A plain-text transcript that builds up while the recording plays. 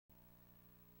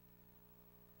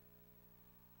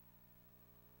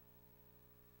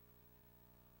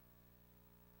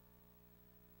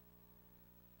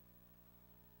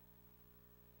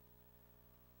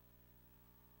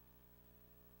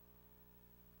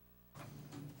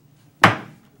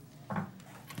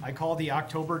I call the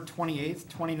October 28th,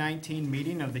 2019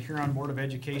 meeting of the Huron Board of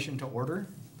Education to order.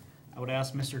 I would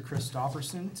ask Mr.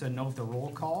 Christofferson to note the roll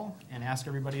call and ask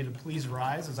everybody to please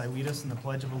rise as I lead us in the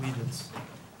Pledge of Allegiance.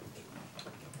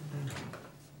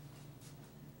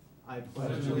 I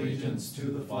pledge allegiance to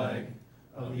the flag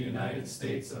of the United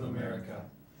States of America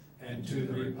and to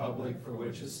the republic for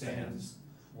which it stands,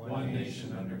 one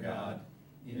nation under God,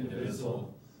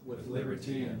 indivisible, with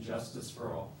liberty and justice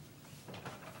for all.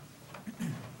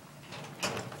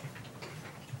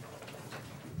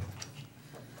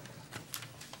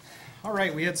 All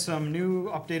right, we had some new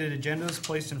updated agendas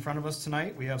placed in front of us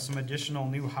tonight. We have some additional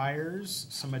new hires,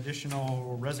 some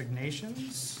additional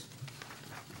resignations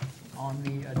on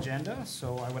the agenda.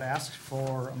 So I would ask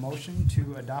for a motion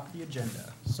to adopt the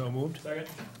agenda. So moved. Second.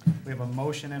 We have a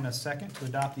motion and a second to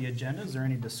adopt the agenda. Is there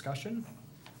any discussion?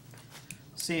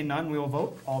 Seeing none, we will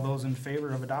vote. All those in favor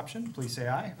of adoption, please say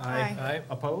aye. Aye.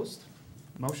 Opposed?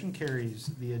 Motion carries.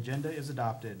 The agenda is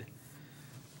adopted.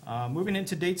 Moving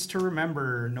into dates to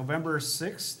remember, November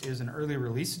 6th is an early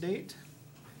release date.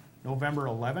 November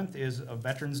 11th is a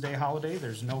Veterans Day holiday.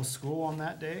 There's no school on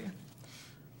that day.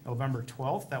 November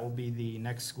 12th, that will be the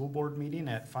next school board meeting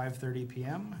at 5:30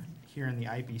 p.m. here in the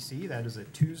IPC. That is a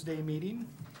Tuesday meeting.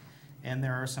 And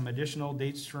there are some additional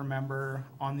dates to remember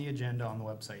on the agenda on the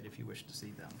website if you wish to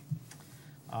see them.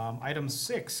 Item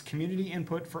 6, community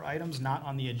input for items not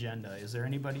on the agenda. Is there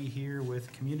anybody here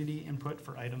with community input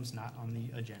for items not on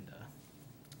the agenda?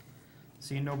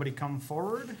 Seeing nobody come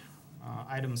forward.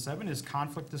 Item 7 is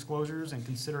conflict disclosures and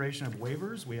consideration of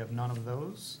waivers. We have none of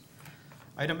those.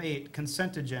 Item 8,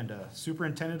 consent agenda.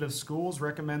 Superintendent of Schools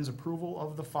recommends approval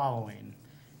of the following.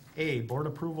 A, board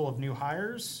approval of new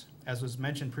hires. As was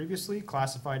mentioned previously,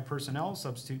 classified personnel,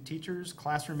 substitute teachers,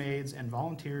 classroom aides, and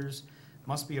volunteers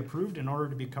must be approved in order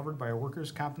to be covered by a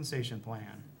workers' compensation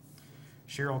plan.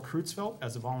 Cheryl Kreutzfeldt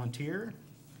as a volunteer.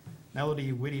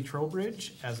 Melody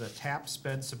Whitty-Trowbridge as a TAP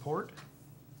SPED support.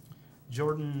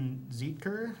 Jordan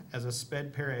Ziedker as a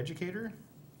SPED paraeducator.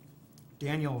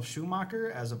 Daniel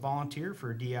Schumacher as a volunteer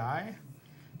for DI.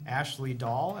 Ashley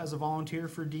Dahl as a volunteer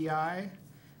for DI.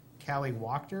 Callie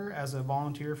Wachter as a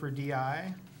volunteer for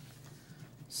DI.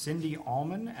 Cindy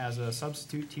Allman as a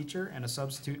substitute teacher and a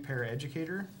substitute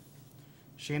paraeducator.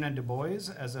 Shannon Du Bois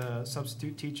as a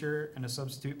substitute teacher and a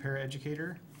substitute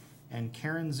paraeducator, and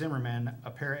Karen Zimmerman,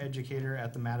 a paraeducator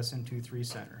at the Madison 2-3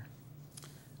 Center.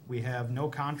 We have no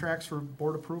contracts for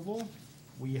board approval.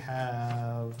 We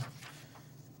have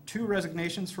 2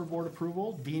 resignations for board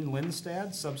approval: Dean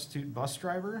Lindstad, substitute bus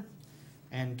driver,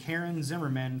 and Karen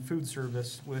Zimmerman, food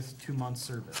service with 2 months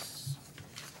service.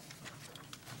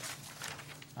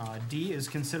 D is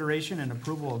consideration and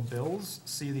approval of bills.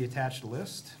 See the attached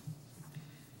list.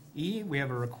 E, we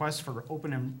have a request for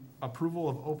approval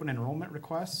of open enrollment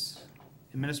requests.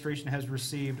 Administration has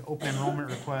received open enrollment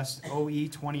request OE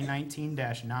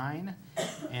 2019-9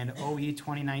 and OE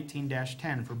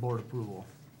 2019-10 for board approval.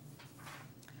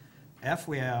 F,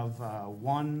 we have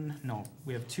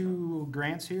we have 2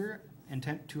 grants here.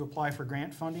 Intent to apply for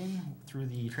grant funding through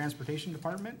the Transportation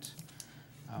Department.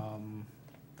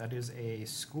 That is a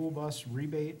school bus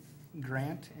rebate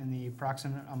grant in the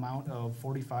approximate amount of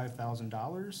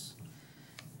 $45,000.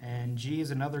 And G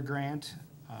is another grant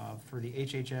for the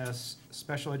HHS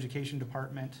Special Education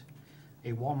Department,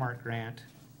 a Walmart grant.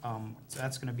 So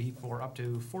that's going to be for up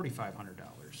to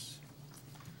 $4,500.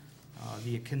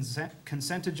 The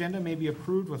consent agenda may be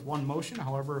approved with one motion.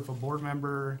 However, if a board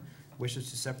member wishes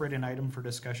to separate an item for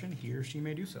discussion, he or she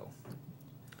may do so.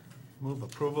 Move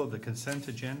approval of the consent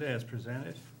agenda as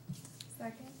presented.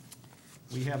 Second.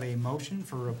 We have a motion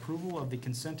for approval of the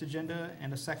consent agenda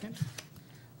and a second.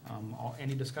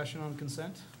 Any discussion on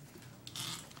consent?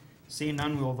 Seeing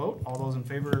none, we will vote. All those in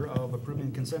favor of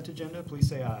approving the consent agenda, please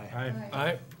say aye.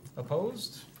 Aye.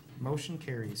 Opposed? Motion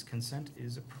carries. Consent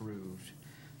is approved.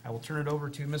 I will turn it over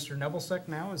to Mr. Nebelseck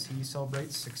now as he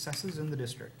celebrates successes in the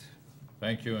district.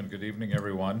 Thank you and good evening,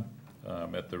 everyone.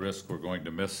 At the risk we're going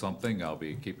to miss something, I'll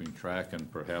be keeping track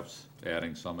and perhaps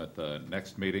adding some at the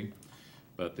next meeting.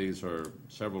 But these are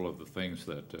several of the things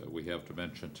that we have to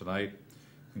mention tonight.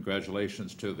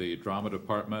 Congratulations to the drama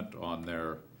department on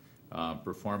their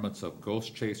performance of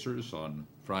Ghost Chasers on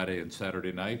Friday and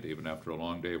Saturday night. Even after a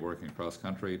long day working cross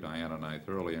country, Diana and I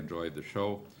thoroughly enjoyed the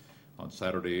show on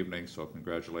Saturday evening. So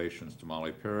congratulations to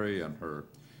Molly Perry and her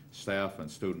staff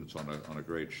and students on a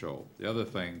great show. The other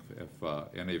thing, if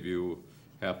any of you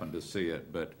happen to see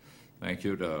it, but thank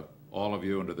you to all of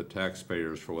you and to the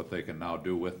taxpayers for what they can now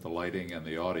do with the lighting and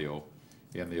the audio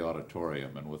in the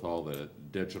auditorium and with all the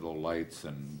digital lights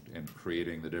and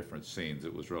creating the different scenes.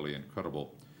 It was really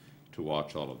incredible to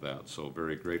watch all of that. So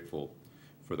very grateful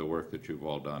for the work that you've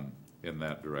all done in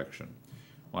that direction.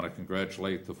 I want to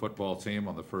congratulate the football team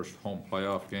on the first home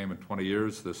playoff game in 20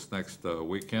 years this next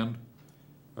this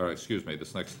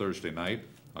next Thursday night,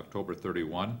 October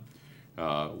 31.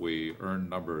 We earned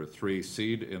number 3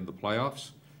 seed in the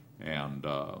playoffs, and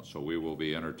so we will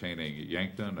be entertaining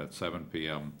Yankton at 7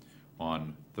 p.m.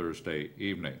 on Thursday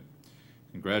evening.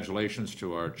 Congratulations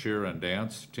to our cheer and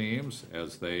dance teams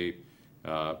as they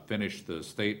finished the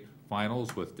state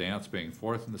finals, with dance being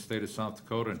 4th in the state of South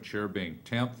Dakota and cheer being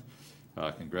 10th.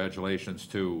 Congratulations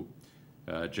to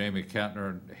Jamie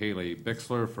Katner and Haley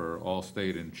Bixler for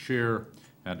All-State in cheer,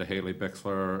 and to Haley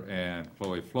Bixler and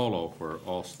Chloe Flolo for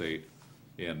All-State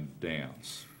in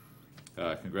dance.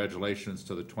 Congratulations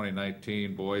to the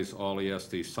 2019 boys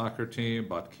All-ESD soccer team.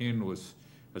 Botkin was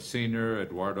a senior,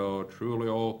 Eduardo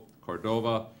Trujillo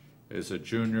Cordova is a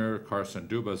junior, Carson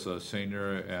Duba is a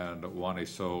senior, and Wani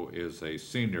So is a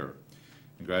senior.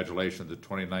 Congratulations to the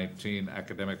 2019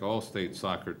 Academic All-State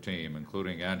soccer team,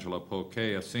 including Angela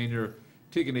Poquet, a senior,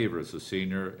 Tegan Evers, a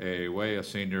senior, Awe, a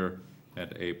senior,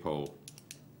 and Apo,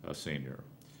 a senior.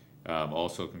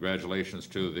 Also, congratulations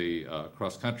to the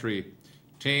cross-country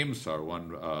teams. Our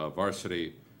one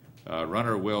varsity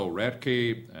runner, Will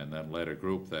Radke, and then led a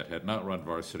group that had not run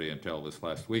varsity until this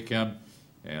last weekend.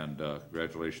 And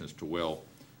congratulations to Will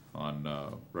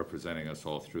on representing us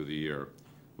all through the year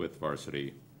with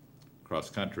varsity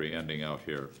cross-country, ending out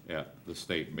here at the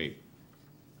state meet.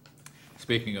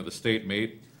 Speaking of the state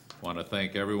meet, I want to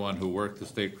thank everyone who worked the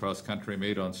state cross-country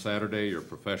meet on Saturday. Your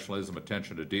professionalism,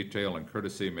 attention to detail, and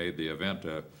courtesy made the event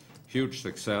a huge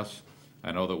success.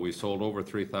 I know that we sold over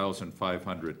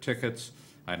 3,500 tickets.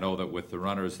 I know that with the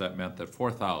runners, that meant that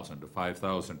 4,000 to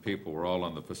 5,000 people were all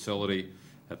on the facility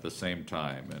at the same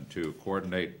time. And to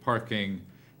coordinate parking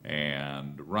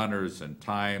and runners and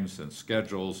times and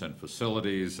schedules and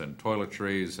facilities and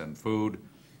toiletries and food,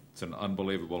 it's an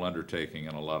unbelievable undertaking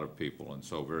and a lot of people. And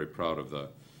so very proud of the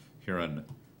Huron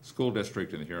School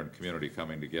District and the Huron community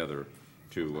coming together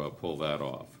to pull that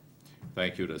off.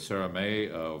 Thank you to Sarah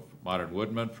May of Modern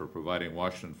Woodman for providing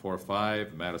Washington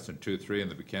 4-5, Madison 2-3,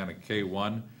 and the Buchanan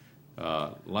K1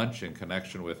 lunch in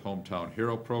connection with Hometown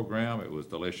Hero program. It was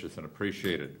delicious and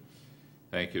appreciated.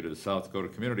 Thank you to the South Dakota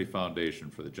Community Foundation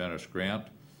for the generous grant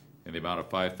in the amount of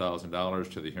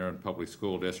 $5,000 to the Huron Public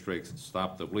School District's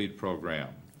Stop the Bleed program.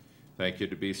 Thank you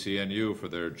to BCNU for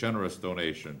their generous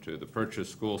donation to the purchase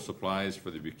school supplies for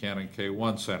the Buchanan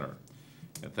K1 Center.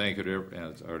 And thank you to, and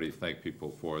I already thanked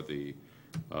people for the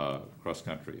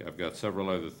cross-country. I've got several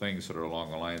other things that are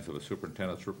along the lines of a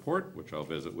superintendent's report, which I'll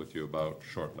visit with you about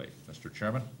shortly. Mr.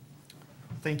 Chairman.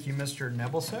 Thank you, Mr.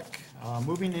 Nebelsick.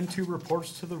 Moving into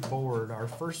reports to the board. Our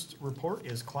first report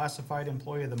is Classified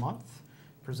Employee of the Month,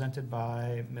 presented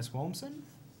by Ms. Williamson.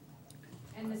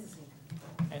 And Mrs. Zink.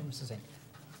 And Mrs. Zink.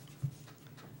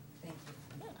 Thank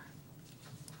you.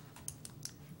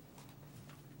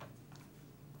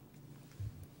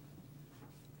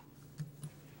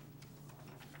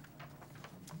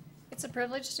 It's a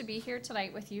privilege to be here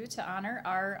tonight with you to honor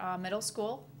our middle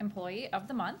school employee of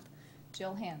the month,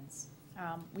 Jill Hens.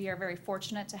 We are very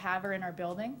fortunate to have her in our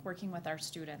building working with our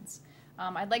students.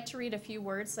 I'd like to read a few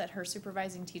words that her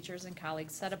supervising teachers and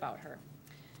colleagues said about her.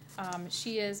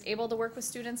 She is able to work with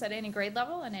students at any grade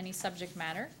level and any subject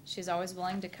matter. She's always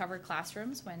willing to cover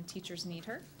classrooms when teachers need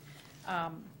her.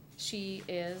 She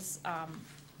is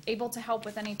able to help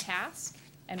with any task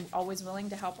and always willing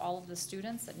to help all of the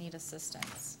students that need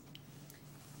assistance.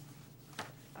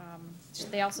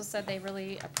 They also said they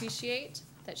really appreciate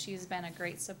that she's been a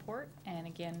great support, and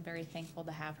again, very thankful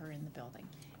to have her in the building.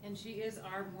 And she is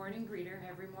our morning greeter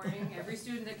every morning. Every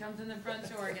student that comes in the front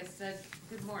door gets said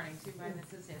good morning to by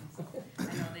Mrs. Hims. So I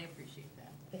know they appreciate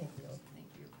that. Thank you. Thank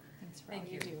you. Thanks for Thank all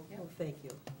you. you do. Yep. Oh, thank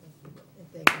you. And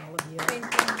thank all of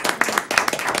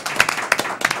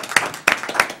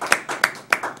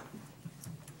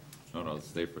you. No,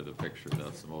 stay for the picture.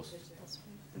 That's the most.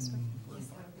 This one?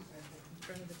 In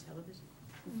front of the television?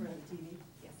 In front of the TV?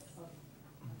 Yes.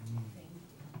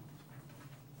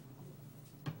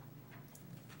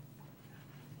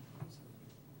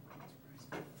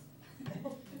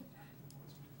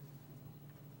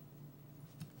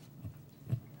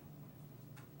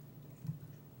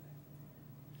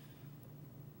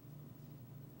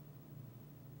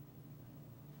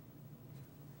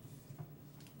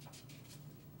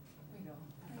 We go.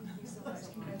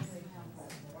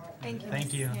 Thank you.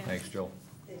 Thank you. Yeah. Thanks, Jill.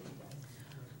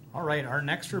 All right, our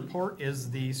next report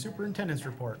is the superintendent's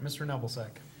report. Mr. Nebelsick.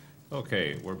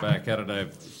 Okay, we're back at it. I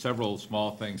have several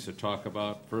small things to talk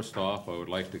about. First off, I would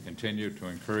like to continue to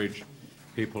encourage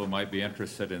people who might be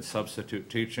interested in substitute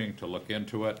teaching to look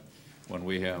into it. when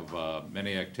we have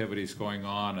many activities going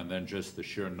on, and then just the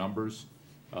sheer numbers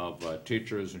of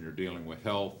teachers, and you're dealing with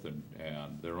health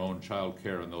and their own child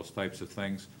care and those types of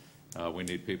things, we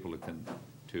need people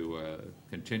to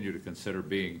continue to consider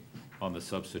being on the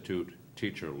substitute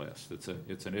teacher list.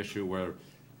 It's an issue where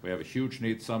we have a huge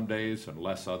need some days and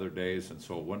less other days, and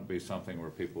so it wouldn't be something where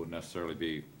people would necessarily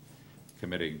be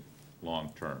committing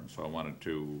long-term. So I wanted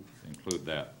to include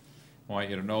that. I want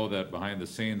you to know that behind the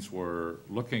scenes, we're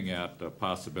looking at the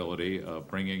possibility of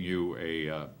bringing you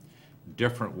a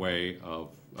different way of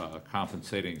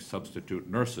compensating substitute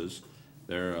nurses.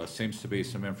 There seems to be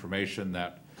some information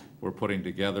that we're putting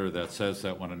together that says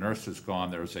that when a nurse is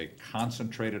gone, there's a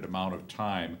concentrated amount of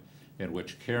time in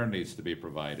which care needs to be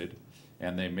provided,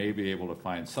 and they may be able to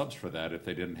find subs for that if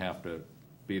they didn't have to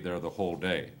be there the whole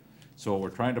day. So what we're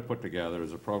trying to put together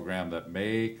is a program that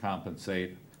may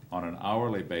compensate on an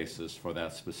hourly basis for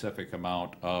that specific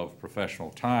amount of professional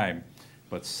time,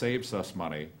 but saves us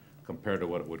money compared to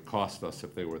what it would cost us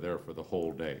if they were there for the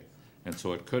whole day. And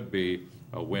so it could be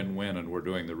a win-win, and we're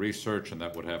doing the research, and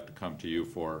that would have to come to you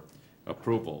for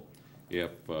approval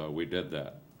if we did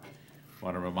that. I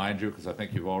want to remind you, because I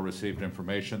think you've all received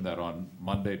information, that on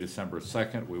Monday, December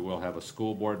 2nd, we will have a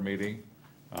school board meeting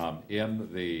in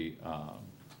the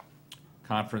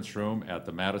conference room at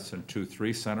the Madison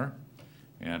 2-3 Center.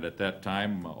 And at that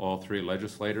time, all three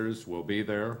legislators will be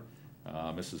there.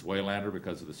 Mrs. Waylander,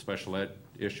 because of the special ed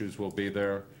issues, will be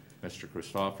there. Mr.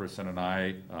 Christopherson and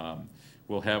I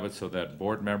will have it so that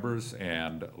board members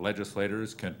and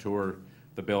legislators can tour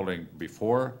the building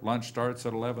before lunch starts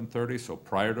at 11:30, so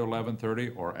prior to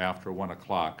 11:30, or after 1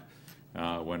 o'clock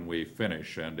when we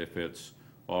finish. And if it's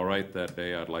all right that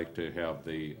day, I'd like to have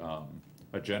the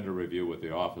agenda review with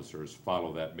the officers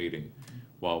follow that meeting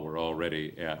while we're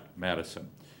already at Madison.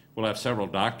 We'll have several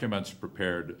documents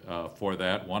prepared for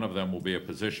that. One of them will be a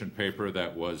position paper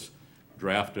that was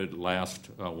drafted last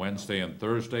Wednesday and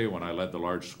Thursday when I led the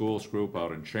large schools group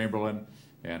out in Chamberlain,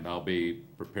 and I'll be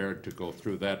prepared to go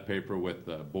through that paper with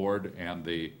the board and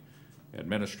the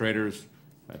administrators.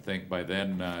 I think by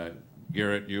then,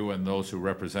 Garrett, you and those who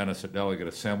represent us at Delegate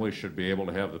Assembly should be able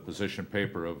to have the position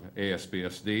paper of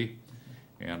ASBSD,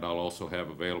 and I'll also have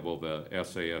available the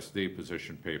SASD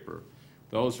position paper.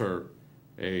 Those are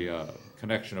a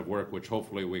connection of work which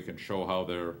hopefully we can show how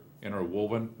they're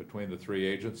interwoven between the three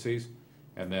agencies.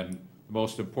 And then the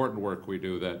most important work we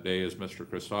do that day is Mr.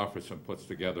 Christopherson puts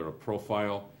together a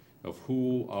profile of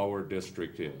who our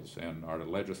district is. And our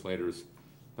legislators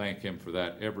thank him for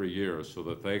that every year, so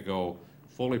that they go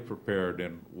fully prepared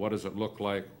in what does it look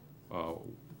like,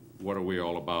 what are we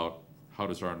all about, how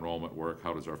does our enrollment work,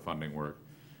 how does our funding work,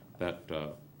 that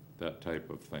type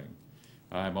of thing.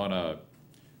 I'm on a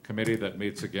committee that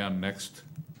meets again this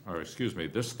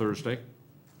Thursday,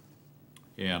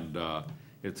 and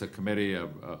it's a committee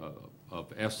of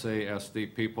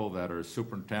SASD people that are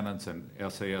superintendents and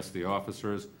SASD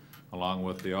officers, along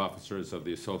with the officers of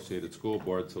the Associated School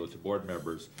Board, so it's board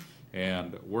members,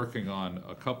 and working on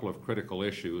a couple of critical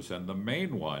issues. And the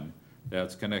main one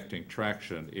that's connecting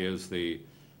traction is the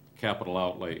capital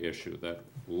outlay issue, that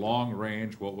long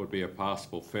range, what would be a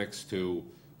possible fix to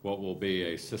what will be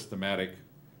a systematic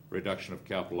reduction of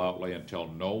capital outlay until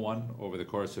no one over the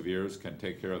course of years can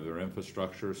take care of their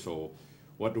infrastructure. So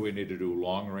what do we need to do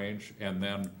long range? And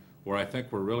then where I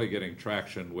think we're really getting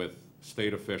traction with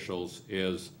state officials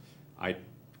is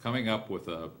coming up with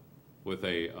a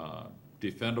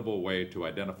defendable way to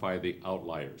identify the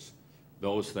outliers,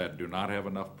 those that do not have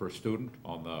enough per student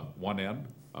on the one end,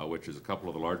 which is a couple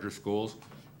of the larger schools,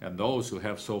 and those who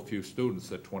have so few students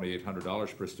that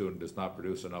 $2,800 per student does not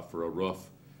produce enough for a roof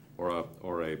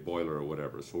or a boiler or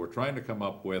whatever. So we're trying to come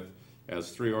up with,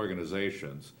 as three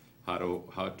organizations, how to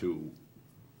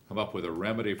come up with a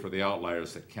remedy for the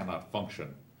outliers that cannot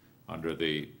function under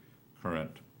the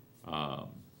current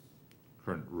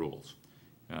rules.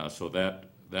 So that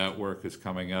work is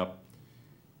coming up.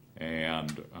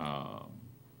 And a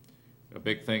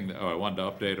big thing, I wanted to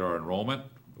update our enrollment,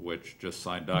 which just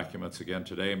signed documents again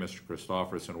today. Mr.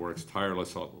 Christopherson works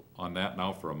tirelessly on that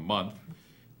now for a month.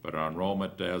 But our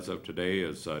enrollment as of today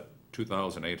is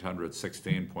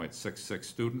 2,816.66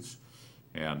 students.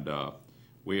 And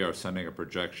we are sending a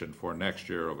projection for next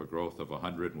year of a growth of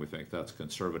 100, and we think that's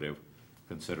conservative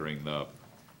considering the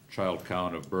child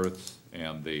count of births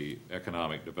and the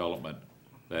economic development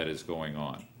that is going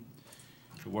on.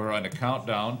 We're on a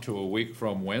countdown to a week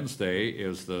from Wednesday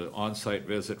is the on-site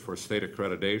visit for state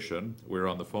accreditation. We're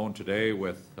on the phone today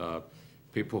with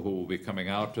people who will be coming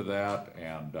out to that,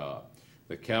 and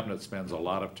the cabinet spends a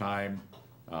lot of time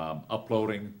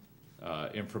uploading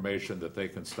information that they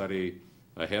can study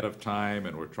ahead of time,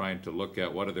 and we're trying to look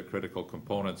at what are the critical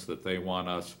components that they want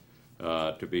us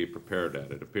to be prepared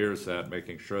at. It appears that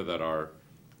making sure that our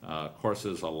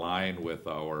courses align with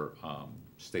our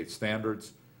state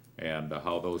standards and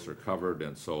how those are covered,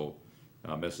 and so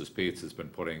Mrs. Peets has been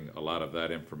putting a lot of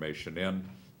that information in,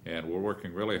 and we're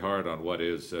working really hard on what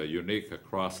is unique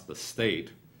across the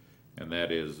state, and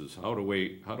that is how do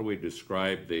we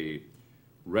describe the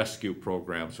rescue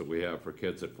programs that we have for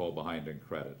kids that fall behind in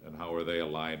credit, and how are they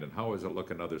aligned, and how does it look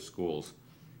in other schools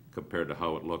compared to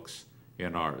how it looks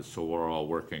in ours. So we're all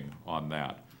working on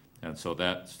that. And so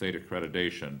that state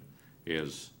accreditation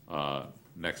is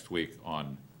next week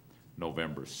on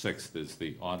November 6th is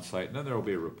the on-site, and then there will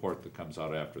be a report that comes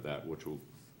out after that, which will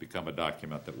become a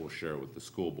document that we'll share with the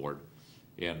school board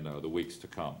in the weeks to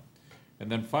come.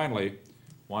 And then finally,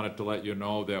 wanted to let you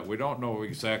know that we don't know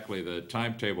exactly the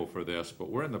timetable for this, but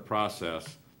we're in the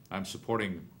process. I'm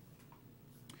supporting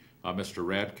Mr.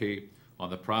 Radke on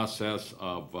the process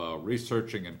of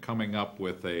researching and coming up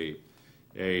with a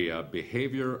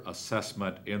behavior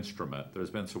assessment instrument.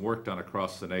 There's been some work done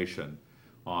across the nation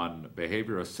on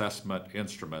behavior assessment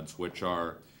instruments, which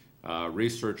are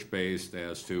research-based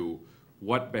as to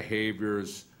what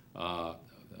behaviors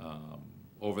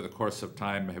over the course of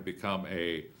time have become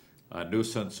a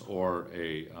nuisance or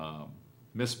a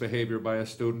misbehavior by a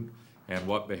student, and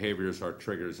what behaviors are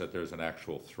triggers that there's an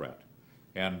actual threat.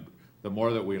 And the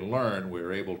more that we learn,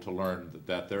 we're able to learn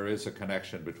that there is a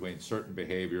connection between certain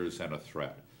behaviors and a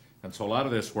threat. And so a lot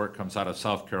of this work comes out of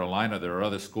South Carolina. There are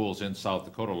other schools in South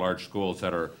Dakota, large schools,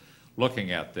 that are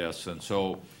looking at this. And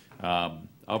so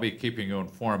I'll be keeping you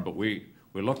informed, but we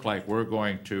look like we're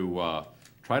going to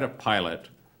try to pilot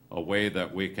a way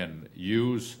that we can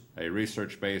use a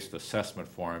research-based assessment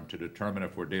form to determine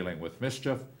if we're dealing with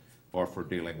mischief or if we're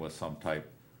dealing with some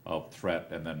type of threat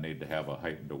and then need to have a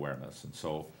heightened awareness. And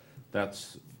so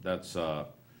that's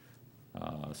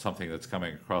something that's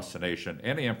coming across the nation.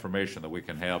 Any information that we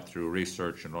can have through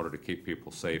research in order to keep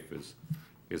people safe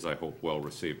is I hope, well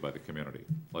received by the community.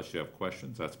 Unless you have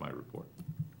questions, that's my report.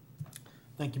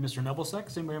 Thank you, Mr. Nebelsack.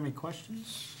 Does anybody have any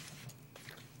questions?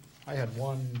 I had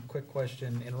one quick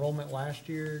question. Enrollment last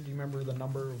year, do you remember the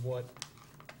number of what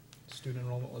student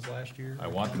enrollment was last year? I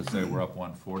want to say we're up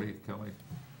 140, Kelly.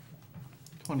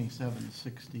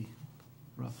 2760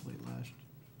 roughly last,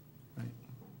 right?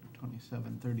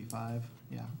 2735,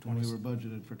 yeah. When we were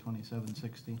budgeted for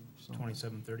 2760, so.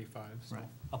 2735, so Right.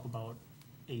 up about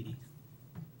 80.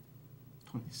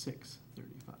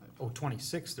 2635. Oh,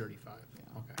 2635,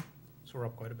 Yeah. okay. So we're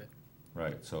up quite a bit.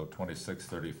 Right, so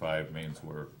 2635 means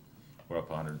we're up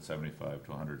 175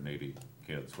 to 180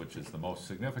 kids, which is the most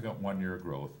significant one-year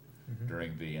growth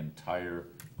during the entire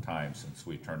time since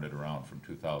we turned it around from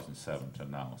 2007 to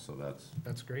now. So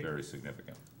That's great. very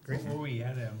significant. Great. What were we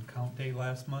at on count day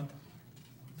last month?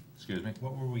 Excuse me?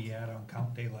 What were we at on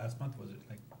count day last month? Was it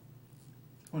like,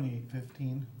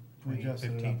 2815. We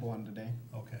adjusted it up 2815. one today.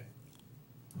 okay.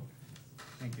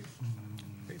 Thank you.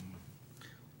 Great.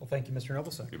 Well, thank you, Mr.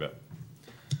 Nebelsack. You bet.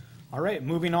 All right,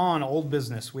 moving on, old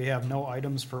business. We have no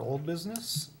items for old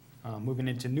business. Moving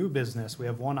into new business, we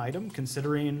have one item,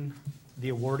 considering the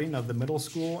awarding of the middle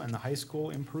school and the high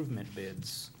school improvement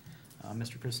bids.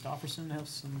 Mr. Christopherson has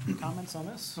some comments on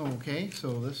this? Okay,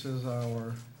 so this is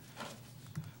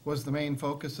was the main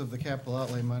focus of the capital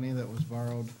outlay money that was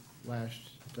borrowed last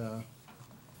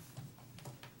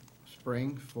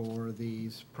spring for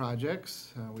these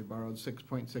projects. We borrowed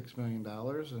 $6.6 million,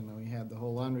 and we had the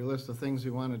whole laundry list of things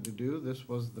we wanted to do. This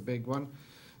was the big one.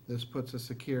 This puts a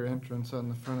secure entrance on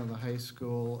the front of the high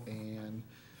school and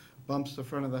bumps the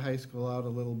front of the high school out a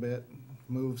little bit,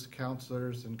 moves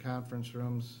counselors and conference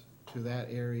rooms to that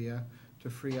area to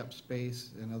free up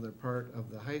space in other part of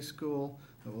the high school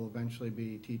that will eventually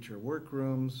be teacher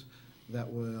workrooms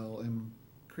that will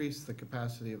increase the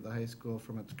capacity of the high school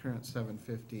from its current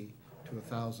 750 to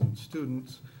 1,000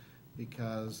 students,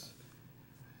 because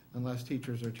unless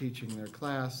teachers are teaching their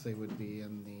class, they would be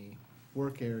in the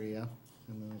work area,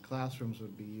 and then the classrooms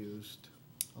would be used,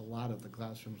 a lot of the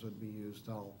classrooms would be used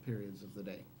all periods of the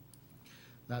day.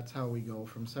 That's how we go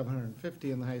from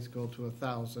 750 in the high school to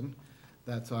 1,000.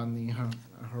 That's on the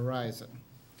horizon.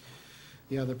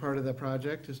 The other part of the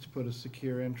project is to put a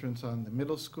secure entrance on the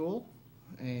middle school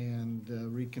and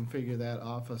reconfigure that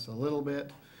office a little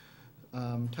bit,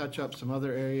 touch up some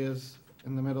other areas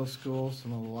in the middle school,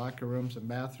 some of the locker rooms and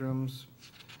bathrooms.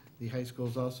 The high school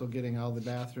is also getting all the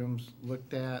bathrooms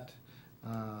looked at,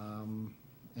 and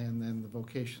then the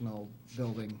vocational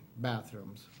building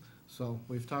bathrooms. So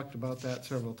we've talked about that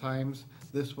several times.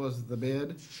 This was the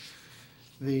bid.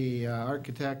 The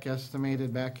architect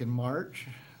estimated back in March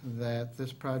that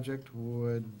this project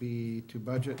would be to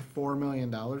budget $4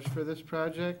 million for this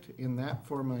project. In that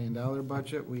 $4 million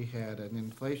budget, we had an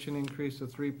inflation increase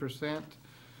of 3%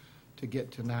 to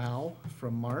get to now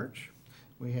from March.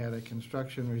 We had a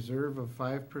construction reserve of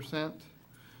 5%,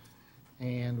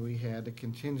 and we had a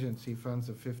contingency funds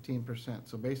of 15%.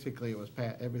 So basically, it was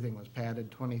everything was padded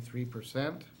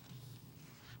 23%.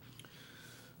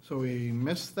 So we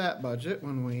missed that budget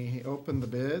when we opened the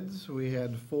bids. We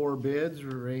had 4 bids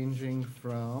ranging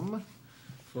from,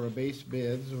 for a base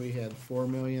bids, we had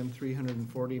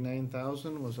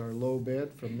 $4,349,000 was our low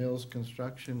bid from Mills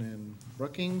Construction in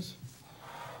Brookings.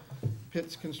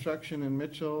 Pitts Construction in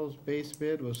Mitchell's base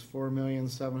bid was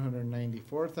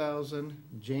 $4,794,000.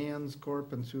 Jan's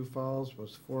Corp. in Sioux Falls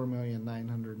was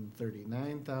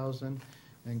 $4,939,000.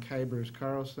 And Kybers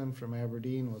Carlson from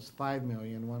Aberdeen was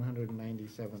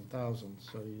 $5,197,000.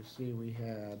 So you see we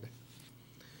had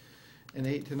an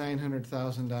 $800,000 to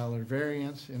 $900,000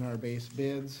 variance in our base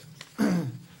bids.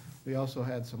 We also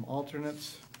had some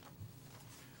alternates.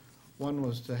 One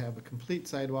was to have a complete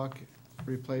sidewalk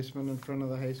replacement in front of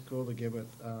the high school to give it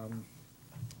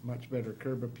much better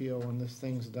curb appeal when this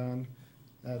thing's done.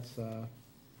 That's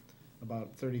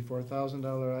about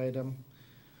 $34,000 item.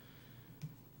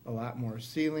 A lot more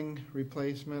ceiling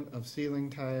replacement of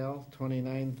ceiling tile,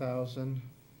 $29,000.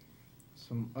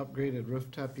 Some upgraded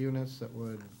rooftop units that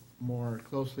would more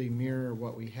closely mirror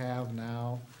what we have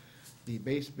now. The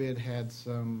base bid had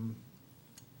some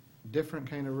different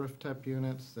kind of rooftop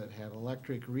units that had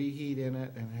electric reheat in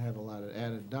it and had a lot of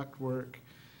added ductwork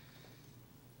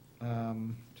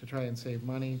to try and save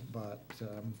money, but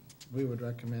we would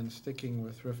recommend sticking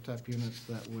with rooftop units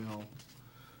that will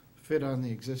fit on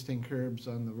the existing curbs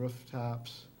on the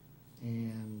rooftops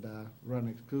and run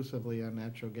exclusively on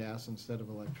natural gas instead of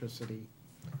electricity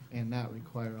and not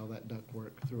require all that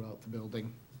ductwork throughout the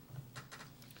building.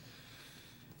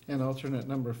 And alternate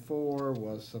number 4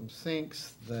 was some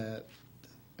sinks that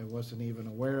I wasn't even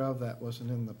aware of. That wasn't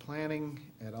in the planning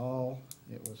at all.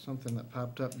 It was something that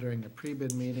popped up during the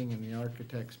pre-bid meeting and the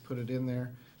architects put it in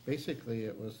there. Basically,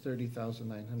 it was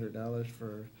 $30,900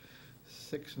 for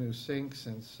 6 new sinks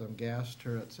and some gas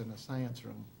turrets in a science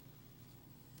room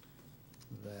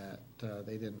that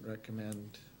they didn't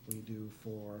recommend we do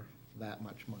for that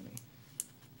much money.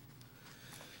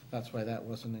 That's why that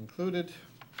wasn't included.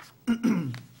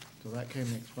 So that kind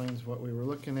of explains what we were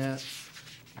looking at.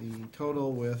 The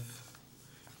total with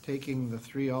taking the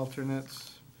 3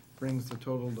 alternates brings the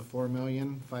total to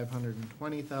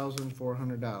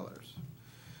 $4,520,400.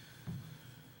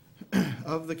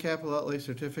 Of the capital outlay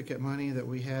certificate money that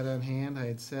we had on hand, I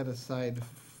had set aside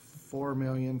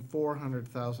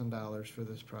 $4,400,000 for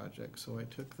this project. So I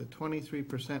took the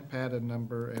 23% padded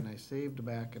number and I saved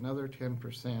back another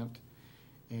 10%,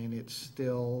 and it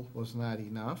still was not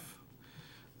enough.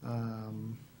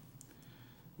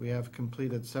 We have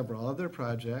completed several other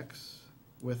projects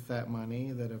with that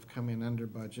money that have come in under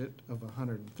budget of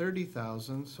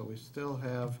 $130,000, so we still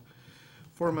have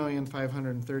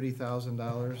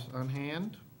 $4,530,000 on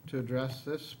hand to address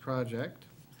this project.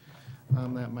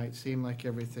 That might seem like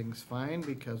everything's fine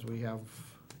because we have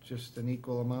just an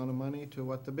equal amount of money to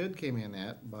what the bid came in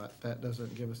at, but that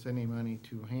doesn't give us any money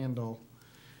to handle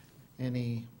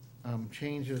any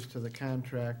changes to the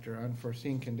contract or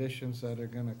unforeseen conditions that are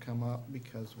going to come up,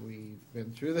 because we've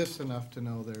been through this enough to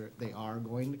know they are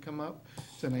going to come up.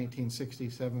 It's a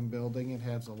 1967 building. It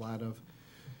has a lot of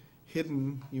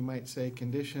hidden, you might say,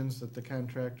 conditions that the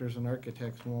contractors and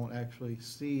architects won't actually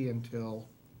see until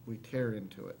we tear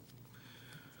into it.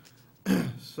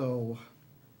 So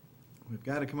we've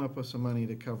got to come up with some money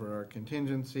to cover our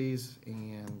contingencies,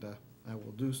 and I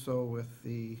will do so with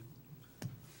the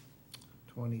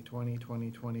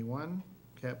 2020-2021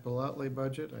 capital outlay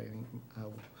budget. I think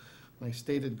my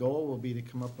stated goal will be to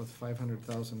come up with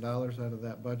 $500,000 out of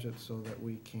that budget so that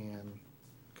we can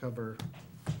cover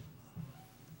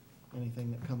anything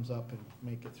that comes up and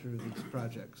make it through these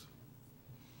projects.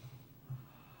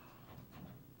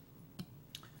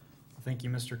 Thank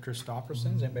you, Mr.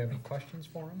 Christopherson. Does anybody have any questions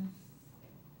for him?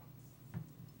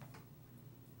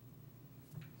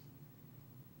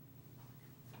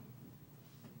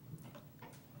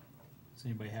 Does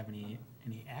anybody have any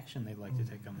action they'd like to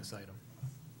take on this item?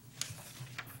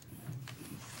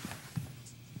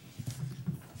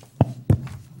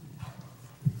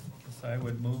 I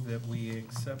would move that we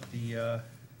accept the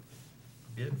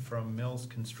bid from Mills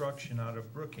Construction out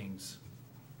of Brookings.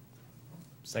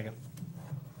 Second.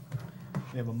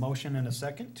 We have a motion and a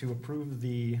second to approve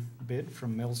the bid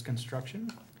from Mills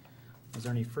Construction. Is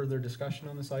there any further discussion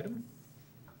on this item?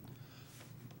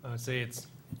 I would say it's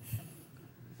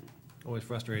always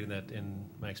frustrating that in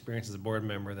my experience as a board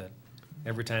member, that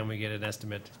every time we get an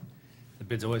estimate, the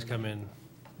bids always come in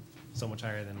so much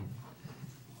higher than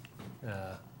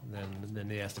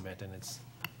the estimate,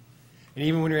 and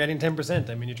even when you're adding 10%,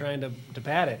 I mean, you're trying to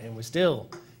pad it, and we still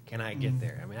cannot get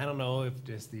there. I mean, I don't know if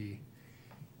it's the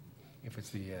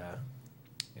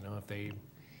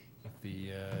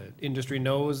industry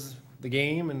knows the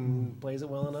game and plays it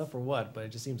well enough or what, but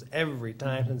it just seems every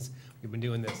time since we've been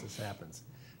doing this happens.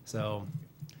 So,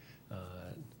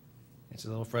 it's a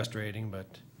little frustrating, but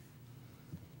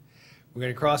we're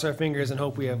gonna cross our fingers and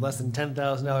hope we have less than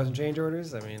 $10,000 in change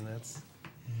orders. I mean, that's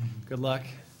good luck,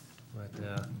 but,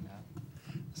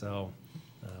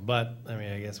 but, I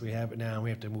mean, I guess we have it now, and we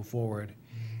have to move forward.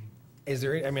 Is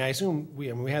there, I assume we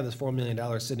have this $4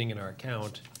 million sitting in our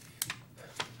account.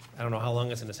 I don't know how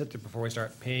long it's gonna sit there before we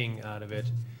start paying out of it.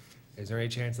 Is there any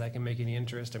chance that can make any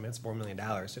interest? I mean, it's $4 million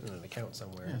sitting in an account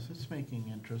somewhere. Yes, it's making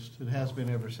interest. It has been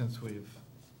ever since we've,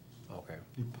 Okay.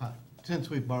 since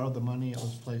we borrowed the money, it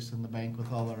was placed in the bank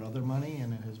with all our other money,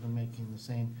 and it has been making the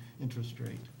same interest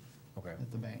rate Okay.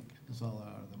 at the bank as all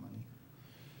our other money.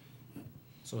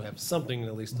 So we have something,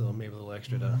 at least maybe a little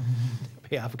extra to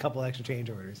pay off a couple extra change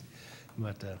orders.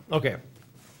 But, okay.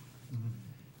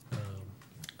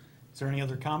 Is there any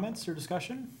other comments or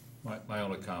discussion? My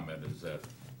only comment is that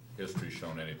history's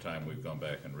shown any time we've gone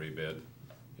back and rebid,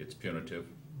 it's punitive.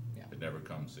 Yeah. It never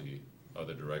comes the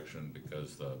other direction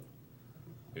because the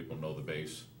people know the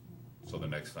base, so the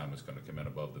next time it's gonna come in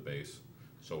above the base.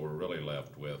 So we're really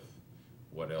left with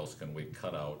what else can we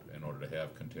cut out in order to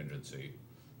have contingency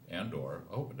and/or,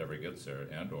 I hope it never gets there,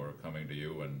 and/or coming to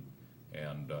you and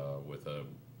with a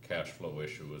cash flow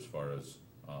issue as far as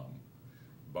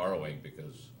borrowing,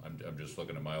 because I'm just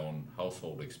looking at my own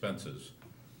household expenses.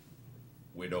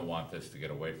 We don't want this to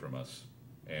get away from us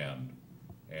and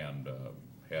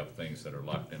have things that are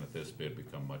locked in at this bid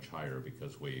become much higher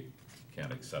because we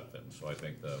can't accept them. So I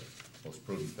think the most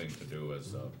prudent thing to do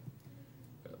is,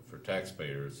 for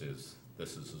taxpayers, is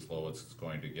this is as low as it's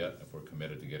going to get. If we're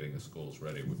committed to getting the schools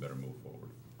ready, we better move forward.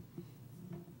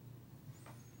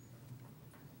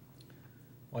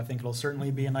 Well, I think it'll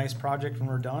certainly be a nice project when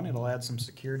we're done. It'll add some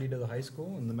security to the high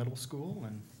school and the middle school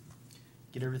and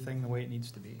get everything the way it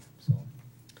needs to be, so.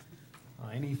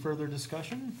 Any further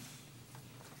discussion?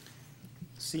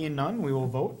 Seeing none, we will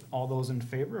vote. All those in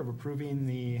favor of approving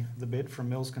the bid from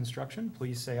Mills Construction,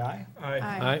 please say aye. Aye.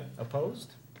 Aye.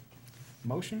 Opposed?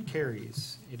 Motion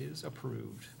carries. It is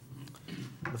approved.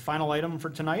 The final item for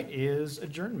tonight is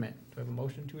adjournment. Do I have a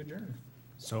motion to adjourn?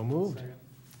 So moved.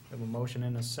 We have a motion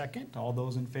and a second. All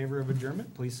those in favor of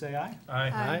adjournment, please say aye.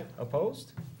 Aye. Aye.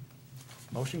 Opposed?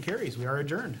 Motion carries. We are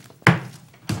adjourned.